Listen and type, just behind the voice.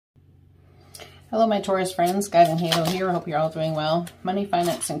Hello, my Taurus friends. Guide and Halo here. I hope you're all doing well. Money,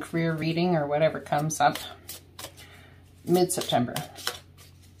 finance, and career reading, or whatever comes up mid-September.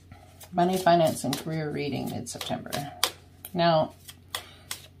 Money, finance, and career reading mid-September. Now,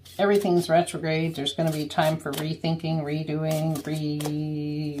 everything's retrograde. There's going to be time for rethinking, redoing,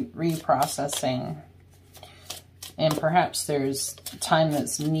 reprocessing. And perhaps there's time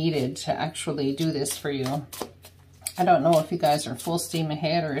that's needed to actually do this for you. I don't know if you guys are full steam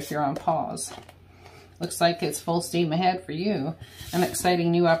ahead or if you're on pause. Looks like it's full steam ahead for you. An exciting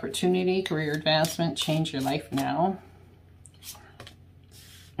new opportunity, career advancement, change your life now.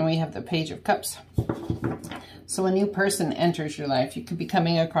 And we have the Page of Cups. So a new person enters your life. You could be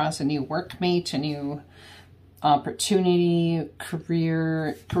coming across a new workmate, a new opportunity,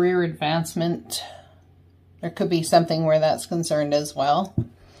 career advancement. There could be something where that's concerned as well.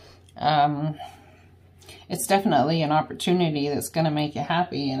 It's definitely an opportunity that's going to make you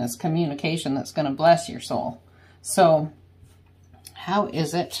happy, and it's communication that's going to bless your soul. So how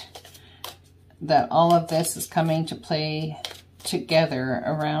is it that all of this is coming to play together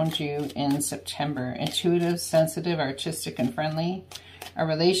around you in September? Intuitive, sensitive, artistic, and friendly. A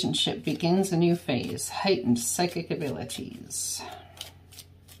relationship begins a new phase. Heightened psychic abilities.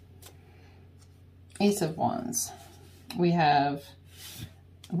 Ace of Wands. We have...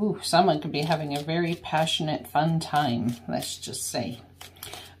 Ooh, someone could be having a very passionate, fun time, let's just say.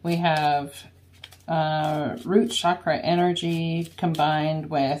 We have root chakra energy combined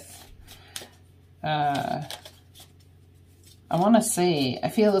with, I want to say, I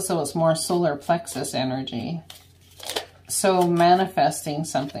feel as though it's more solar plexus energy. So manifesting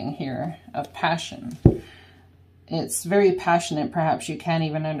something here of passion. It's very passionate. Perhaps you can't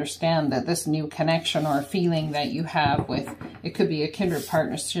even understand that this new connection or feeling that you have with, it could be a kindred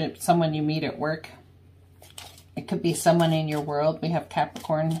partnership, someone you meet at work. It could be someone in your world. We have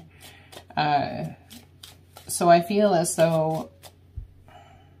Capricorn. So I feel as though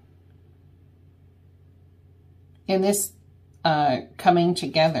in this coming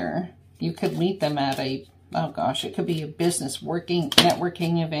together, you could meet them at a, oh gosh, it could be a business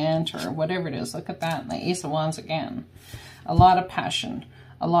networking event or whatever it is. Look at that. And the Ace of Wands again. A lot of passion,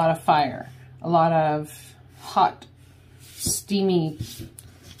 a lot of fire, a lot of hot, steamy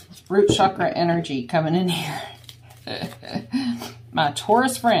root chakra energy coming in here. My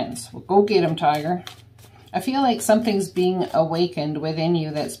Taurus friends, well, go get them, Tiger. I feel like something's being awakened within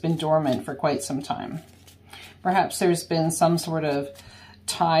you that's been dormant for quite some time. Perhaps there's been some sort of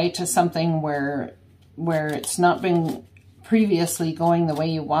tie to something where it's not been previously going the way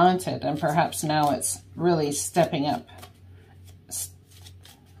you wanted, and perhaps now it's really stepping up.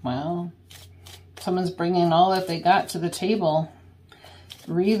 Well, someone's bringing all that they got to the table.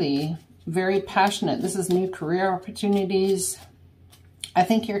 Really, very passionate. This is new career opportunities. I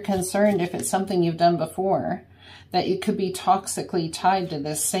think you're concerned if it's something you've done before, that you could be toxically tied to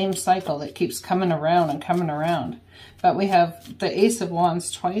this same cycle that keeps coming around and coming around. But we have the Ace of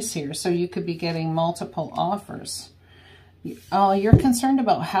Wands twice here, so you could be getting multiple offers. Oh, you're concerned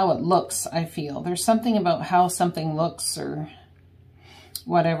about how it looks, I feel. There's something about how something looks or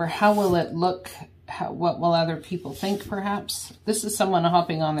whatever. How will it look? What will other people think, perhaps? This is someone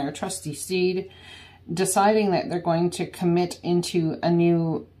hopping on their trusty steed, deciding that they're going to commit into a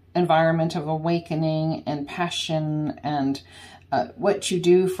new environment of awakening and passion and what you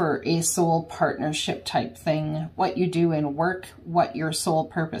do for a soul partnership type thing, what you do in work, what your soul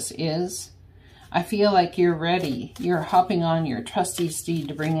purpose is. I feel like you're ready. You're hopping on your trusty steed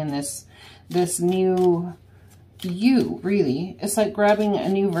to bring in this new you, really. It's like grabbing a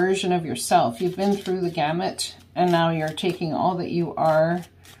new version of yourself. You've been through the gamut, and now you're taking all that you are,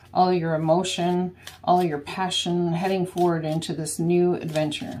 all your emotion, all your passion, heading forward into this new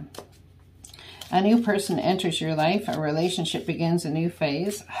adventure. A new person enters your life. A relationship begins a new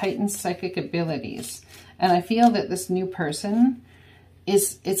phase. Heightened psychic abilities. And I feel that this new person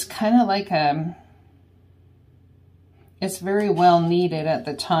it's kind of like it's very well needed at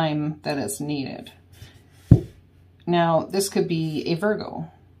the time that it's needed. Now, this could be a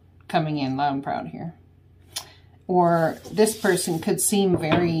Virgo coming in loud and proud here. Or this person could seem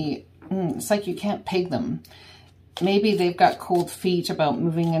very, it's like you can't peg them. Maybe they've got cold feet about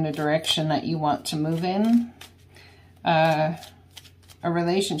moving in a direction that you want to move in. A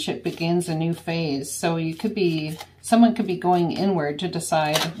relationship begins a new phase. So you could be, someone could be going inward to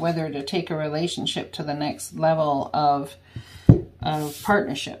decide whether to take a relationship to the next level of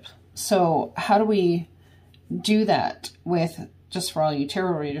partnership. So how do we do that with, just for all you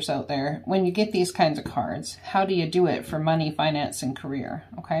tarot readers out there, when you get these kinds of cards, how do you do it for money, finance, and career?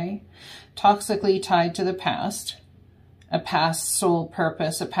 Okay? Toxically tied to the past. a past soul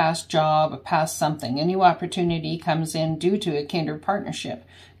purpose, a past job, a past something. A new opportunity comes in due to a kindred partnership.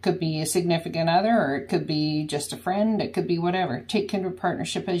 Could be a significant other, or it could be just a friend. It could be whatever. Take kindred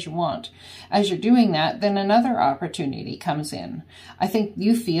partnership as you want. As you're doing that, then another opportunity comes in. I think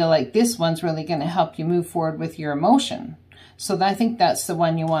you feel like this one's really going to help you move forward with your emotion. So I think that's the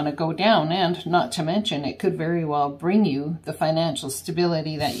one you want to go down, and not to mention it could very well bring you the financial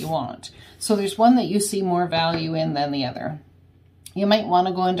stability that you want. So there's one that you see more value in than the other. You might want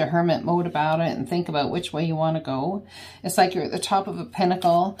to go into hermit mode about it and think about which way you want to go. It's like you're at the top of a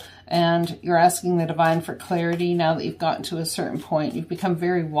pinnacle and you're asking the divine for clarity. Now that you've gotten to a certain point, you've become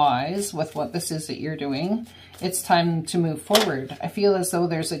very wise with what this is that you're doing. It's time to move forward. I feel as though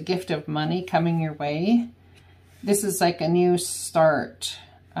there's a gift of money coming your way. This is like a new start.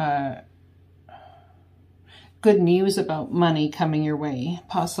 Good news about money coming your way.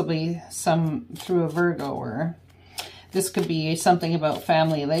 Possibly some through a Virgo, or this could be something about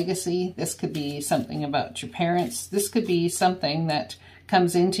family legacy. This could be something about your parents. This could be something that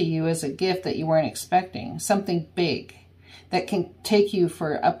comes into you as a gift that you weren't expecting. Something big that can take you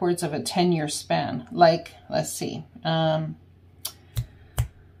for upwards of a 10-year span. Like, let's see,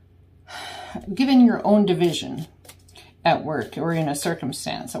 given your own division at work or in a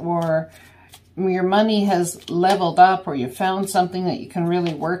circumstance, or your money has leveled up, or you found something that you can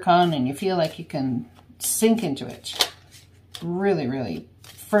really work on and you feel like you can sink into it really, really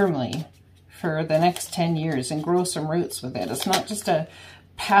firmly for the next 10 years and grow some roots with it. It's not just a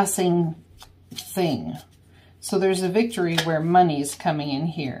passing thing. So there's a victory where money's coming in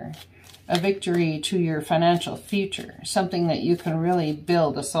here. A victory to your financial future. Something that you can really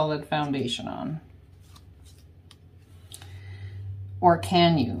build a solid foundation on. Or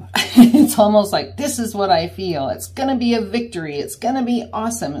can you? It's almost like, this is what I feel. It's going to be a victory. It's going to be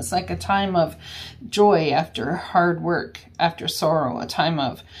awesome. It's like a time of joy after hard work, after sorrow, a time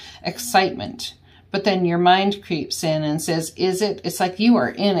of excitement. But then your mind creeps in and says, is it? It's like you are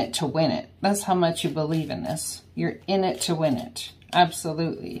in it to win it. That's how much you believe in this. You're in it to win it.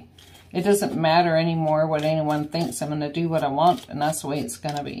 Absolutely. It doesn't matter anymore what anyone thinks. I'm going to do what I want, and that's the way it's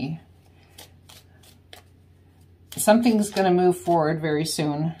going to be. Something's going to move forward very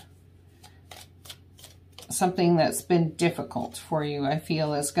soon. Something that's been difficult for you, I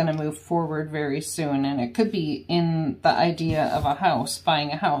feel, is going to move forward very soon. And it could be in the idea of a house,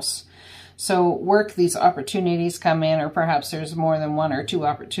 buying a house. So work, these opportunities come in, or perhaps there's more than one or two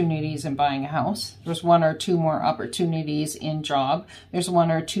opportunities in buying a house. There's one or two more opportunities in job. There's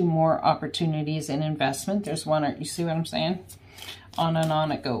one or two more opportunities in investment. There's one or, you see what I'm saying? On and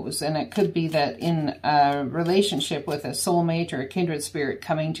on it goes. And it could be that in a relationship with a soulmate or a kindred spirit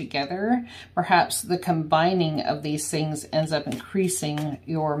coming together, perhaps the combining of these things ends up increasing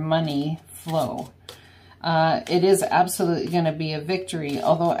your money flow. It is absolutely going to be a victory,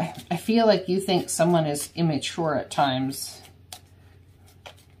 although I feel like you think someone is immature at times.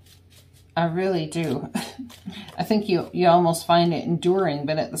 I really do. I think you almost find it enduring,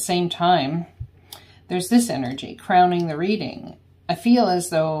 but at the same time, there's this energy crowning the reading. I feel as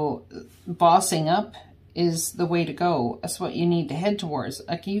though bossing up is the way to go. That's what you need to head towards.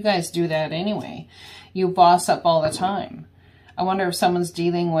 Like, you guys do that anyway. You boss up all the time. I wonder if someone's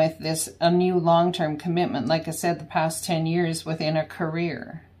dealing with a new long-term commitment, like I said, the past 10 years within a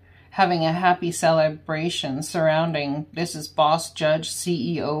career. Having a happy celebration surrounding, this is boss, judge,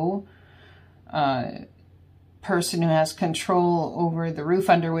 CEO, person who has control over the roof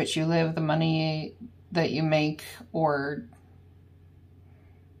under which you live, the money that you make, or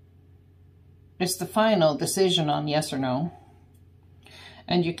it's the final decision on yes or no.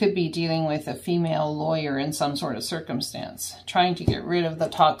 And you could be dealing with a female lawyer in some sort of circumstance, trying to get rid of the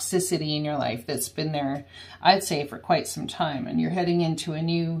toxicity in your life that's been there, I'd say, for quite some time. And you're heading into a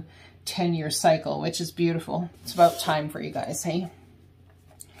new 10-year cycle, which is beautiful. It's about time for you guys, hey?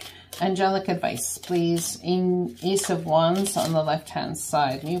 Angelic advice, please. Ace of Wands on the left-hand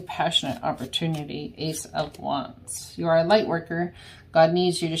side. New passionate opportunity, Ace of Wands. You are a light worker. God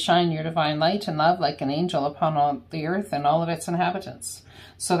needs you to shine your divine light and love like an angel upon all the earth and all of its inhabitants.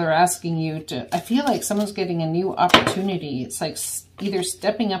 So they're asking you to, I feel like someone's getting a new opportunity. It's like either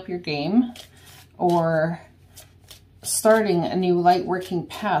stepping up your game or starting a new light working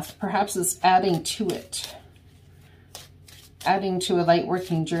path. Perhaps it's adding to it. Adding to a light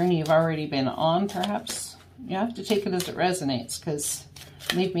working journey you've already been on, perhaps. You have to take it as it resonates, because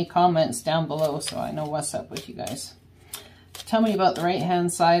leave me comments down below so I know what's up with you guys. Tell me about the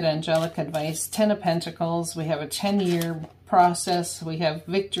right-hand side, angelic advice. 10 of Pentacles. We have a 10-year process. We have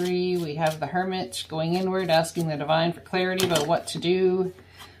victory. We have the Hermit going inward, asking the divine for clarity about what to do.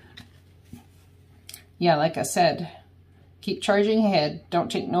 Yeah, like I said, Keep charging ahead.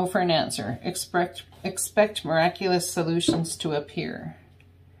 Don't take no for an answer. Expect miraculous solutions to appear.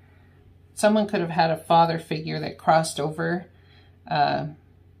 Someone could have had a father figure that crossed over.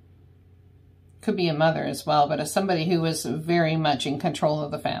 Could be a mother as well, but as somebody who was very much in control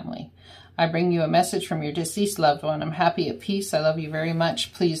of the family. I bring you a message from your deceased loved one. I'm happy at peace. I love you very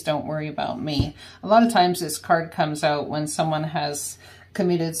much. Please don't worry about me. A lot of times this card comes out when someone has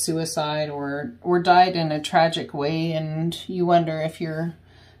committed suicide or died in a tragic way, and you wonder if your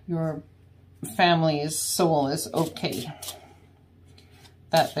family's soul is okay,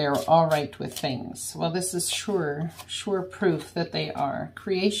 that they're all right with things. Well, this is sure proof that they are.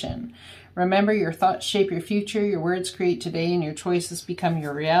 Creation. Remember, your thoughts shape your future, your words create today, and your choices become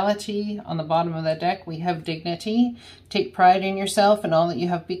your reality. On the bottom of the deck, we have dignity. Take pride in yourself and all that you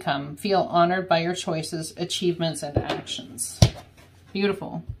have become. Feel honored by your choices, achievements, and actions.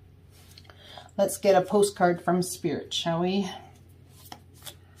 Beautiful. Let's get a postcard from Spirit, shall we?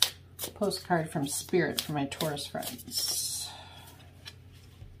 Postcard from Spirit for my Taurus friends.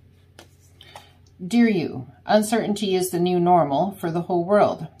 Dear you, uncertainty is the new normal for the whole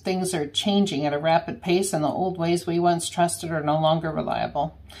world. Things are changing at a rapid pace, and the old ways we once trusted are no longer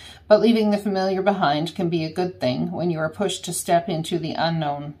reliable. But leaving the familiar behind can be a good thing when you are pushed to step into the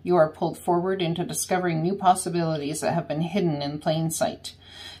unknown. You are pulled forward into discovering new possibilities that have been hidden in plain sight.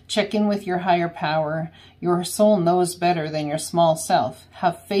 Check in with your higher power. Your soul knows better than your small self.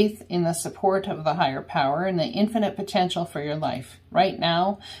 Have faith in the support of the higher power and the infinite potential for your life. Right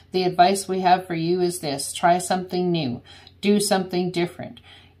now, the advice we have for you is this. Try something new. Do something different.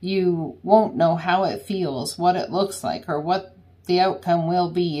 You won't know how it feels, what it looks like, or what the outcome will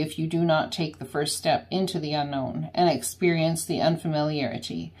be if you do not take the first step into the unknown and experience the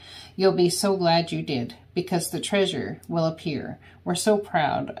unfamiliarity. You'll be so glad you did, because the treasure will appear. We're so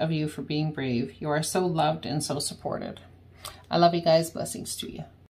proud of you for being brave. You are so loved and so supported. I love you guys. Blessings to you.